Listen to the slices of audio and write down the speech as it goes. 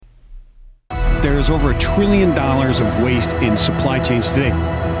there is over $1 trillion of waste in supply chains today.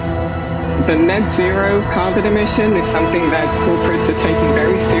 The net zero carbon emission is something that corporates are taking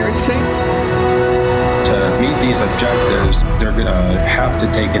very seriously. To meet these objectives, they're going to have to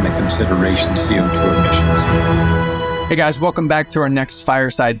take into consideration CO2 emissions. Hey guys, welcome back to our next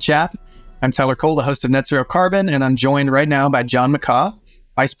Fireside Chat. I'm Tyler Cole, the host of Net Zero Carbon, and I'm joined right now by John McCaw,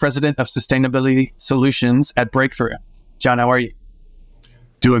 Vice President of Sustainability Solutions at Breakthrough. John, how are you?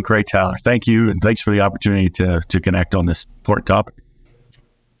 Doing great, Tyler. Thank you, and thanks for the opportunity to connect on this important topic.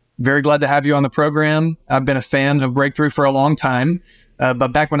 Very glad to have you on the program. I've been a fan of Breakthrough for a long time, but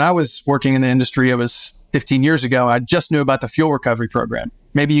back when I was working in the industry, it was 15 years ago, I just knew about the fuel recovery program.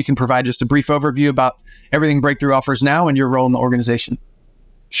 Maybe you can provide just a brief overview about everything Breakthrough offers now and your role in the organization.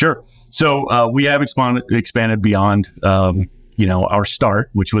 Sure. So we have expanded beyond our start,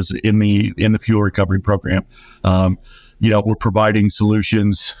 which was in the fuel recovery program. We're providing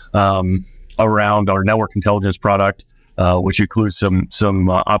solutions around our network intelligence product, which includes some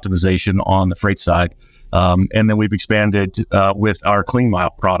optimization on the freight side. And then we've expanded with our Clean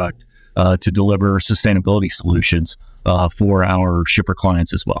Mile product to deliver sustainability solutions for our shipper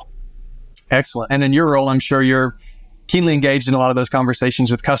clients as well. Excellent. And in your role, I'm sure you're keenly engaged in a lot of those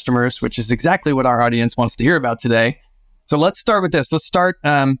conversations with customers, which is exactly what our audience wants to hear about today. So let's start with this. Let's start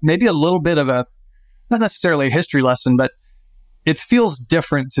maybe a little bit of a, not necessarily a history lesson, but it feels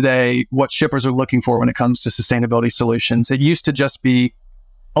different today what shippers are looking for when it comes to sustainability solutions. It used to just be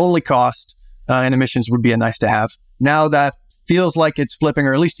only cost and emissions would be a nice to have. Now that feels like it's flipping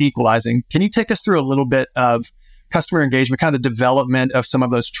or at least equalizing. Can you take us through a little bit of customer engagement, kind of the development of some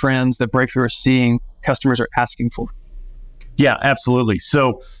of those trends that Breakthrough is seeing customers are asking for? Yeah, absolutely.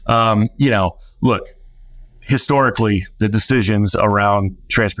 So, look, historically, the decisions around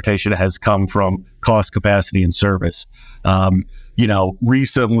transportation has come from cost, capacity, and service.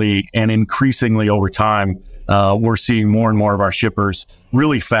 Recently and increasingly over time, we're seeing more and more of our shippers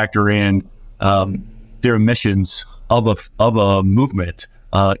really factor in their emissions of a movement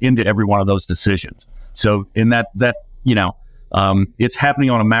into every one of those decisions. So in that it's happening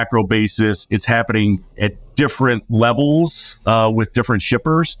on a macro basis. It's happening at different levels with different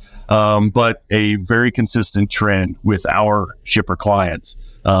shippers, but a very consistent trend with our shipper clients.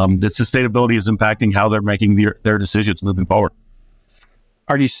 That sustainability is impacting how they're making their decisions moving forward.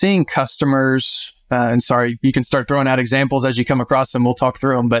 Are you seeing customers, and sorry, you can start throwing out examples as you come across them, we'll talk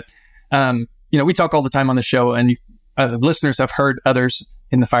through them, but we talk all the time on the show, and listeners have heard others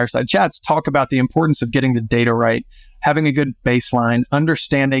in the Fireside Chats talk about the importance of getting the data right, having a good baseline,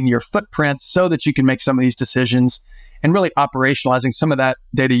 understanding your footprint so that you can make some of these decisions, and really operationalizing some of that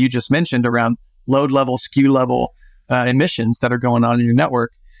data you just mentioned around load level, SKU level emissions that are going on in your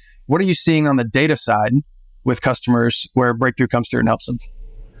network. What are you seeing on the data side with customers where Breakthrough comes through and helps them?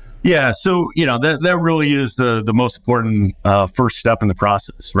 Yeah, so that really is the most important first step in the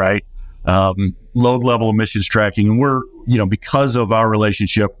process, right? Load level emissions tracking, and we're because of our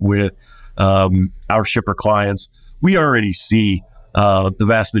relationship with our shipper clients, we already see the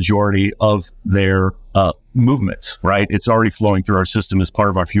vast majority of their movements, right? It's already flowing through our system as part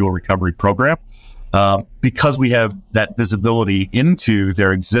of our fuel recovery program. Because we have that visibility into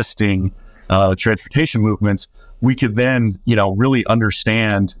their existing transportation movements, we could then, really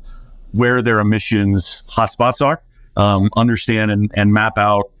understand where their emissions hotspots are, understand and map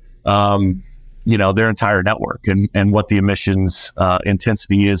out, their entire network and what the emissions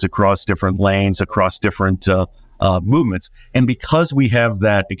intensity is across different lanes, across different movements. And because we have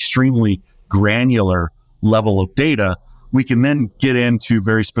that extremely granular level of data, we can then get into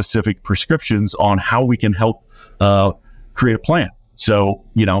very specific prescriptions on how we can help create a plan. So,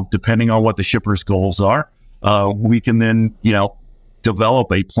 depending on what the shipper's goals are, we can then,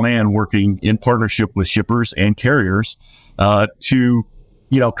 develop a plan working in partnership with shippers and carriers to,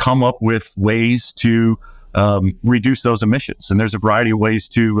 come up with ways to reduce those emissions. And there's a variety of ways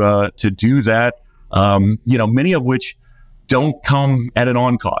to do that, many of which don't come at an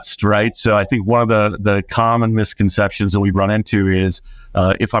on cost, right? So I think one of the common misconceptions that we run into is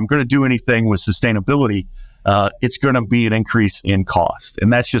if I'm going to do anything with sustainability, it's going to be an increase in cost.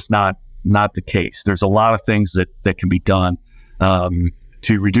 And that's just not the case. There's a lot of things that can be done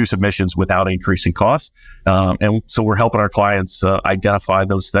to reduce emissions without increasing costs. And so we're helping our clients identify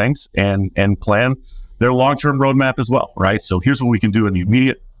those things and plan their long-term roadmap as well, right? So here's what we can do in the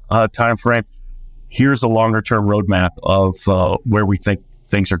immediate time frame. Here's a longer-term roadmap of where we think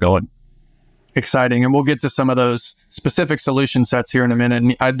things are going. Exciting. And we'll get to some of those specific solution sets here in a minute.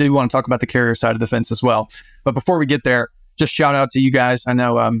 And I do want to talk about the carrier side of the fence as well. But before we get there, just shout out to you guys. I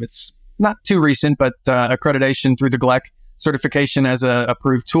know it's not too recent, but accreditation through the GLEC certification as a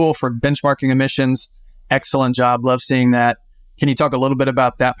approved tool for benchmarking emissions. Excellent job. Love seeing that. Can you talk a little bit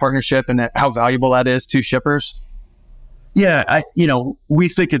about that partnership and how valuable that is to shippers? Yeah, we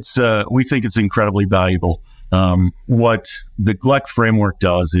think it's incredibly valuable. What the GLEC framework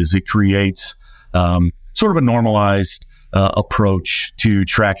does is it creates sort of a normalized approach to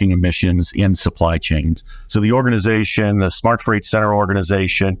tracking emissions in supply chains. So the organization, the Smart Freight Center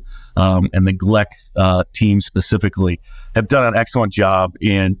organization, and the GLEC team specifically have done an excellent job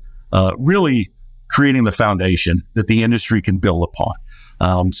in really creating the foundation that the industry can build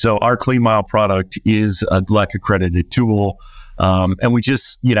upon. So our Clean Mile product is a GLEC accredited tool. And we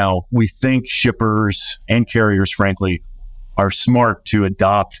just, we think shippers and carriers, frankly, are smart to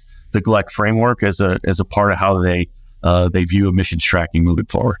adopt the GLEC framework as a part of how they view emissions tracking moving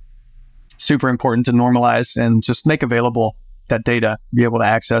forward. Super important to normalize and just make available that data, be able to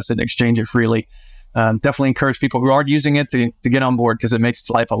access it and exchange it freely. Definitely encourage people who aren't using it to get on board because it makes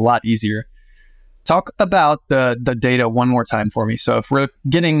life a lot easier. Talk about the data one more time for me. So if we're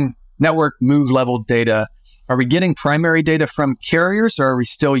getting network move level data, are we getting primary data from carriers, or are we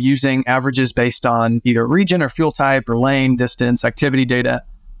still using averages based on either region or fuel type or lane, distance, activity data?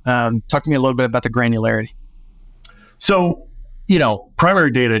 Talk to me a little bit about the granularity. So,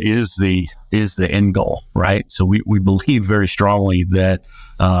 primary data is the end goal, right? So we believe very strongly that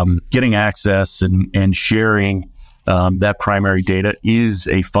getting access and sharing that primary data is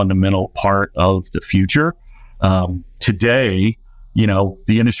a fundamental part of the future. Today,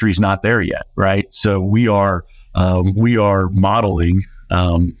 the industry is not there yet, right? So we are modeling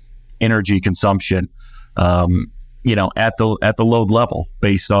energy consumption, at the load level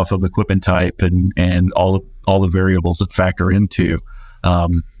based off of equipment type and all the variables that factor into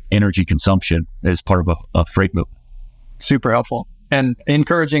energy consumption as part of a freight move. Super helpful and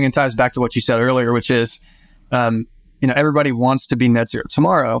encouraging, and ties back to what you said earlier, which is, everybody wants to be net zero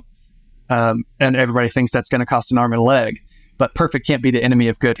tomorrow, and everybody thinks that's going to cost an arm and a leg. But perfect can't be the enemy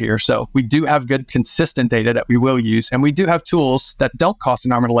of good here. So we do have good, consistent data that we will use, and we do have tools that don't cost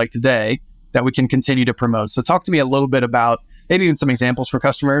an arm and a leg today that we can continue to promote. So talk to me a little bit about maybe even some examples for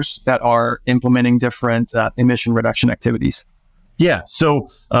customers that are implementing different emission reduction activities. Yeah. So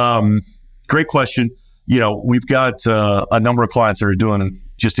great question. We've got a number of clients that are doing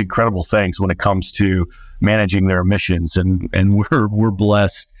just incredible things when it comes to managing their emissions, and we're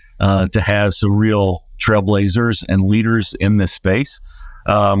blessed to have some real trailblazers and leaders in this space.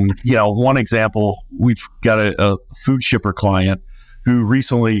 One example, we've got a food shipper client who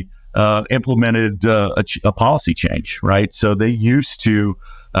recently implemented a policy change, right? So they used to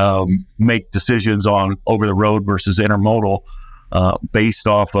make decisions on over the road versus intermodal based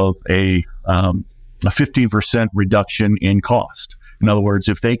off of a 15% reduction in cost. In other words,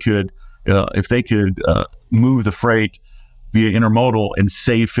 if they could move the freight via intermodal and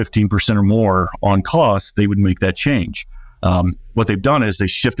save 15% or more on cost, they would make that change. What they've done is they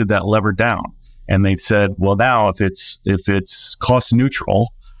shifted that lever down, and they've said, well, now if it's cost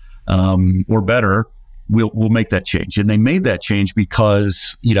neutral or better, we'll make that change. And they made that change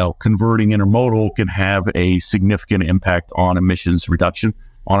because converting intermodal can have a significant impact on emissions reduction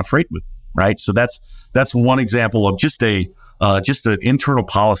on a freight move, right? So that's one example of just an internal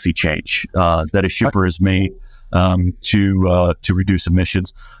policy change that a shipper has made to reduce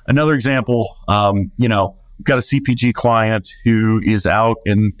emissions. Another example, we've got a CPG client who is out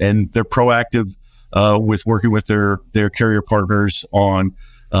and they're proactive with working with their carrier partners on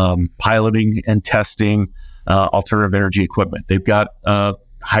piloting and testing alternative energy equipment. They've got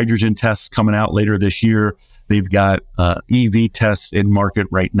hydrogen tests coming out later this year. They've got EV tests in market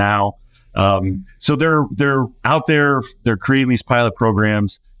right now. So they're out there. They're creating these pilot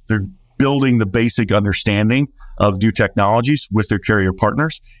programs. They're building the basic understanding of new technologies with their carrier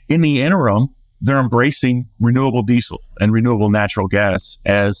partners. In the interim, they're embracing renewable diesel and renewable natural gas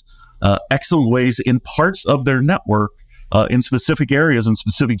as excellent ways in parts of their network, in specific areas and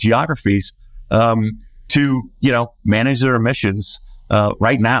specific geographies, to manage their emissions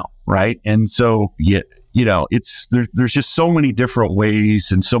right now, right? And so there's just so many different ways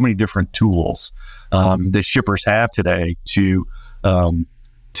and so many different tools that shippers have today to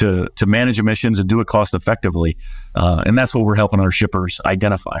manage emissions and do it cost effectively, and that's what we're helping our shippers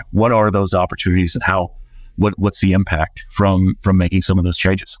identify. What are those opportunities, and what's the impact from making some of those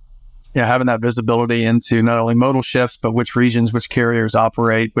changes? Yeah, having that visibility into not only modal shifts, but which regions, which carriers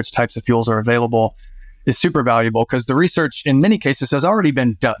operate, which types of fuels are available is super valuable, because the research in many cases has already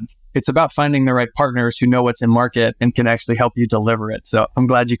been done. It's about finding the right partners who know what's in market and can actually help you deliver it. So I'm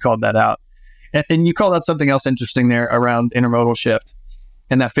glad you called that out. And you called out something else interesting there around intermodal shift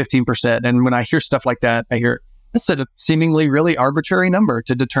and that 15%. And when I hear stuff like that, I hear That's a seemingly really arbitrary number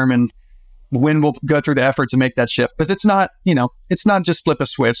to determine when we'll go through the effort to make that shift. Because it's not, it's not just flip a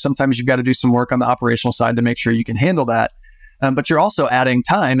switch. Sometimes you've got to do some work on the operational side to make sure you can handle that. But you're also adding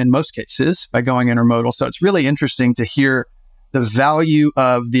time in most cases by going intermodal. So it's really interesting to hear the value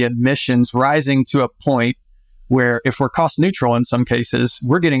of the emissions rising to a point where if we're cost neutral in some cases,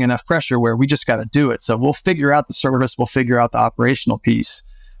 we're getting enough pressure where we just got to do it. So we'll figure out the service, we'll figure out the operational piece.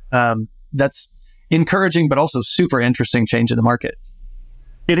 That's encouraging, but also super interesting change in the market.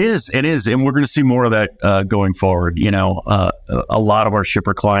 It is. And we're going to see more of that going forward. A lot of our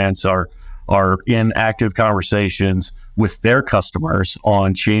shipper clients are in active conversations with their customers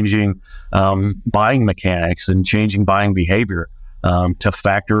on changing buying mechanics and changing buying behavior to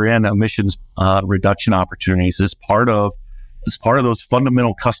factor in emissions reduction opportunities as part of those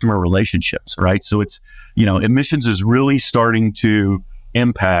fundamental customer relationships, right? So it's, emissions is really starting to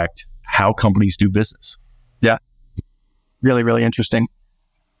impact how companies do business. Yeah. Really, really interesting.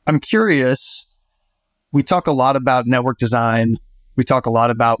 I'm curious, we talk a lot about network design. We talk a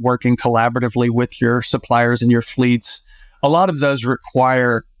lot about working collaboratively with your suppliers and your fleets. A lot of those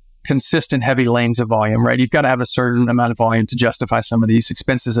require consistent heavy lanes of volume, right? You've got to have a certain amount of volume to justify some of these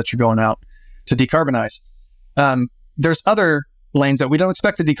expenses that you're going out to decarbonize. There's other lanes that we don't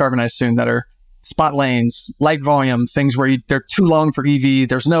expect to decarbonize soon that are spot lanes, light volume, things where they're too long for EV,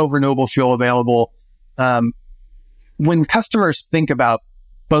 there's no renewable fuel available. When customers think about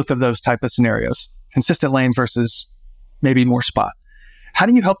both of those type of scenarios, consistent lanes versus maybe more spot, how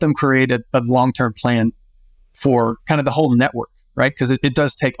do you help them create a long-term plan for kind of the whole network, right? Because it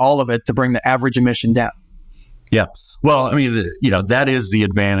does take all of it to bring the average emission down. Yeah. Well, I mean, that is the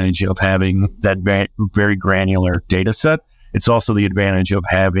advantage of having that very granular data set. It's also the advantage of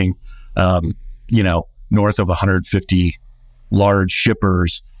having, north of 150 large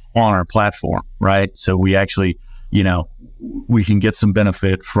shippers on our platform, right? So we actually, we can get some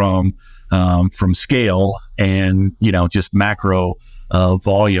benefit from scale and, just macro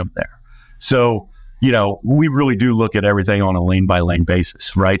volume there. So, we really do look at everything on a lane by lane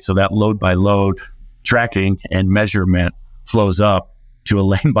basis, right? So that load by load tracking and measurement flows up to a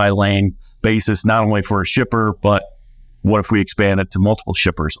lane by lane basis, not only for a shipper, but what if we expand it to multiple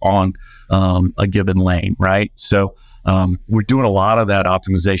shippers on a given lane, right? So we're doing a lot of that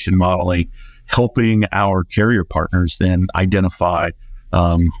optimization modeling, helping our carrier partners then identify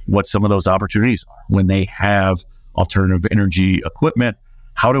what some of those opportunities are. When they have alternative energy equipment,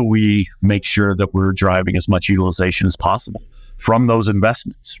 how do we make sure that we're driving as much utilization as possible from those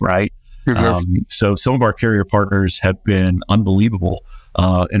investments, right? Mm-hmm. So some of our carrier partners have been unbelievable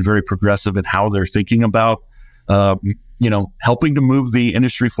and very progressive in how they're thinking about, helping to move the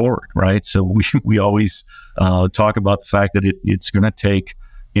industry forward, right? So we always talk about the fact that it's going to take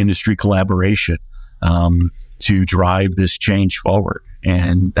industry collaboration to drive this change forward,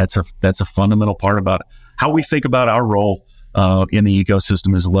 and that's a fundamental part about it. How we think about our role in the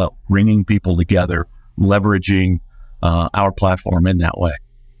ecosystem as well, bringing people together, leveraging our platform in that way.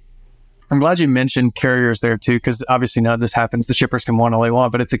 I'm glad you mentioned carriers there too, because obviously none of this happens. The shippers can want all they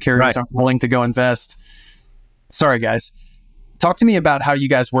want, but if the carriers aren't willing to go invest, sorry guys. Talk to me about how you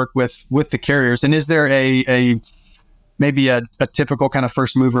guys work with the carriers, and is there maybe a typical kind of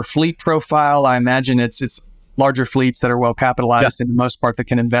first mover fleet profile? I imagine it's larger fleets that are well capitalized in the most part that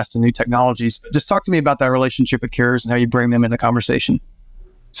can invest in new technologies. But just talk to me about that relationship with carriers and how you bring them in the conversation.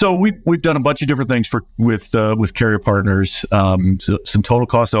 So we've done a bunch of different things with carrier partners. So some total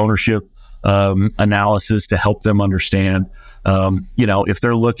cost of ownership analysis to help them understand, if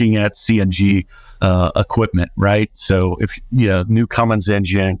they're looking at CNG equipment, right? So if new Cummins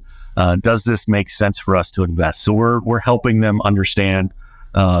engine, does this make sense for us to invest? So we're helping them understand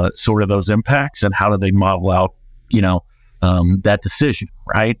sort of those impacts and how do they model out, that decision,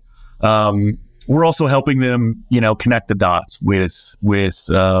 right? We're also helping them, connect the dots with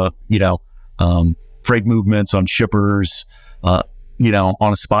freight movements on shippers, on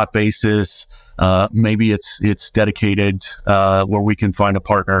a spot basis. Maybe it's dedicated where we can find a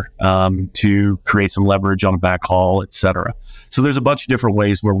partner to create some leverage on a backhaul, et cetera. So there's a bunch of different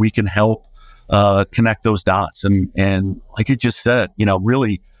ways where we can help connect those dots. And like it just said,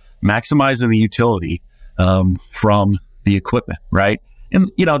 really maximizing the utility from the equipment, right? And,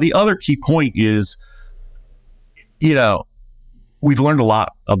 the other key point is, we've learned a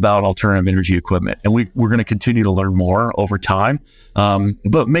lot about alternative energy equipment, and we're going to continue to learn more over time.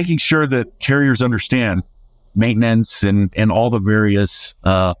 But making sure that carriers understand maintenance and all the various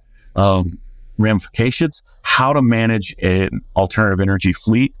ramifications, how to manage an alternative energy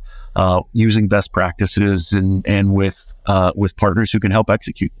fleet using best practices and with partners who can help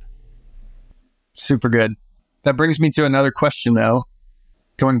execute. Super good. That brings me to another question, though.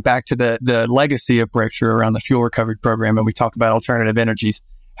 Going back to the legacy of Breakthrough around the fuel recovery program, and we talk about alternative energies.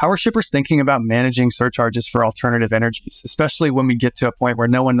 How are shippers thinking about managing surcharges for alternative energies, especially when we get to a point where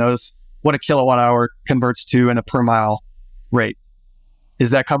no one knows what a kilowatt hour converts to in a per mile rate? Is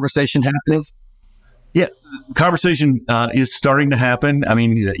that conversation happening? Yeah, conversation is starting to happen. I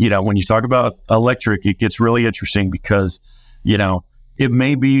mean, when you talk about electric, it gets really interesting because, it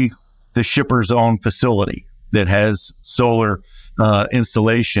may be the shipper's own facility that has solar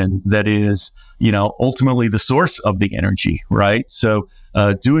installation that is, ultimately the source of the energy, right? So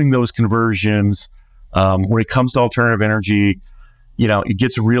doing those conversions when it comes to alternative energy, it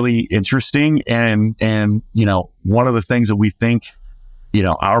gets really interesting. And one of the things that we think,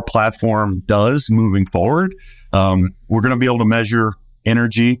 our platform does moving forward, we're going to be able to measure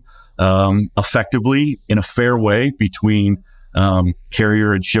energy effectively in a fair way between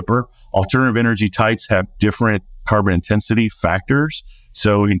carrier and shipper. Alternative energy types have different carbon intensity factors.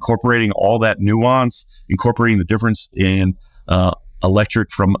 So incorporating all that nuance, incorporating the difference in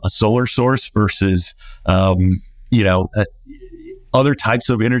electric from a solar source versus, other types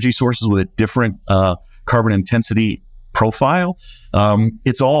of energy sources with a different carbon intensity profile,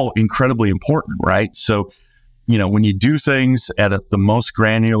 it's all incredibly important, right? So, when you do things at the most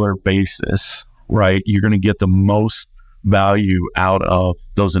granular basis, right, you're going to get the most value out of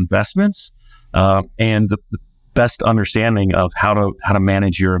those investments and the best understanding of how to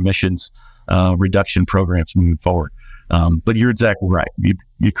manage your emissions reduction programs moving forward. But you're exactly right.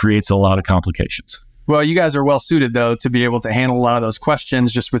 It creates a lot of complications. Well, you guys are well suited, though, to be able to handle a lot of those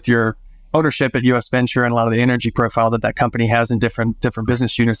questions just with your ownership at US Venture and a lot of the energy profile that company has in different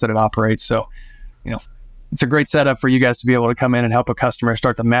business units that it operates. So, it's a great setup for you guys to be able to come in and help a customer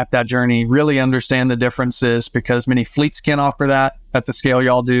start to map that journey, really understand the differences, because many fleets can't offer that at the scale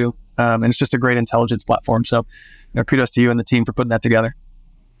y'all do. And it's just a great intelligence platform. So, kudos to you and the team for putting that together.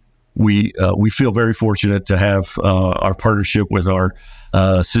 We feel very fortunate to have our partnership with our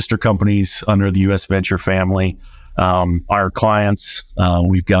sister companies under the US Venture family. Our clients,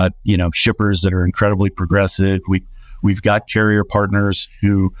 we've got, shippers that are incredibly progressive. We've got carrier partners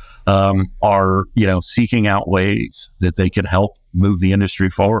who are, seeking out ways that they can help move the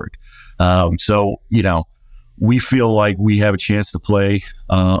industry forward. So, we feel like we have a chance to play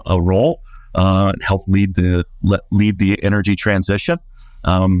a role and help lead the energy transition.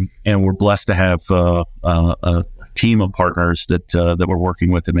 And we're blessed to have a team of partners that we're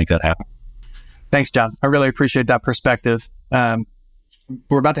working with to make that happen. Thanks, John. I really appreciate that perspective.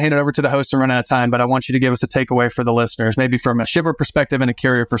 We're about to hand it over to the host and run out of time, but I want you to give us a takeaway for the listeners, maybe from a shipper perspective and a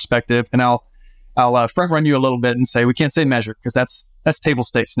carrier perspective. And I'll front run you a little bit and say we can't say measure because that's table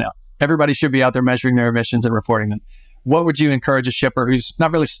stakes now. Everybody should be out there measuring their emissions and reporting them. What would you encourage a shipper who's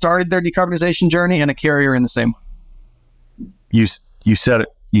not really started their decarbonization journey and a carrier in the same way? You said it.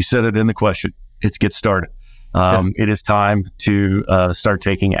 You said it in the question. It's get started. It is time to start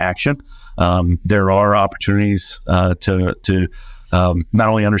taking action. There are opportunities to not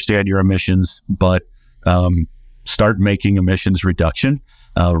only understand your emissions, but start making emissions reduction.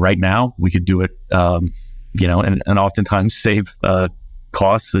 Right now, we could do it, and oftentimes save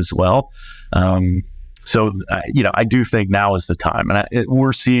costs as well. So, I do think now is the time. And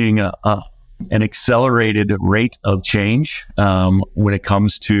we're seeing an accelerated rate of change when it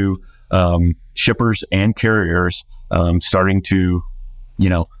comes to shippers and carriers starting to,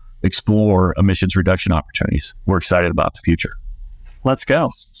 explore emissions reduction opportunities. We're excited about the future. Let's go.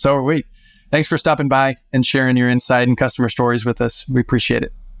 So are we. Thanks for stopping by and sharing your insight and customer stories with us. We appreciate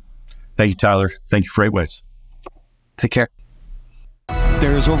it. Thank you, Tyler. Thank you, FreightWaves. Take care.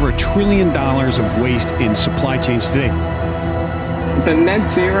 There is over $1 trillion of waste in supply chains today. The net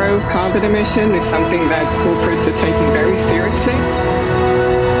zero carbon emission is something that corporates are taking very seriously.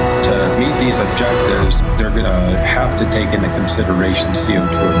 To meet these objectives, they're going to have to take into consideration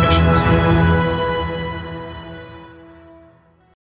CO2 emissions.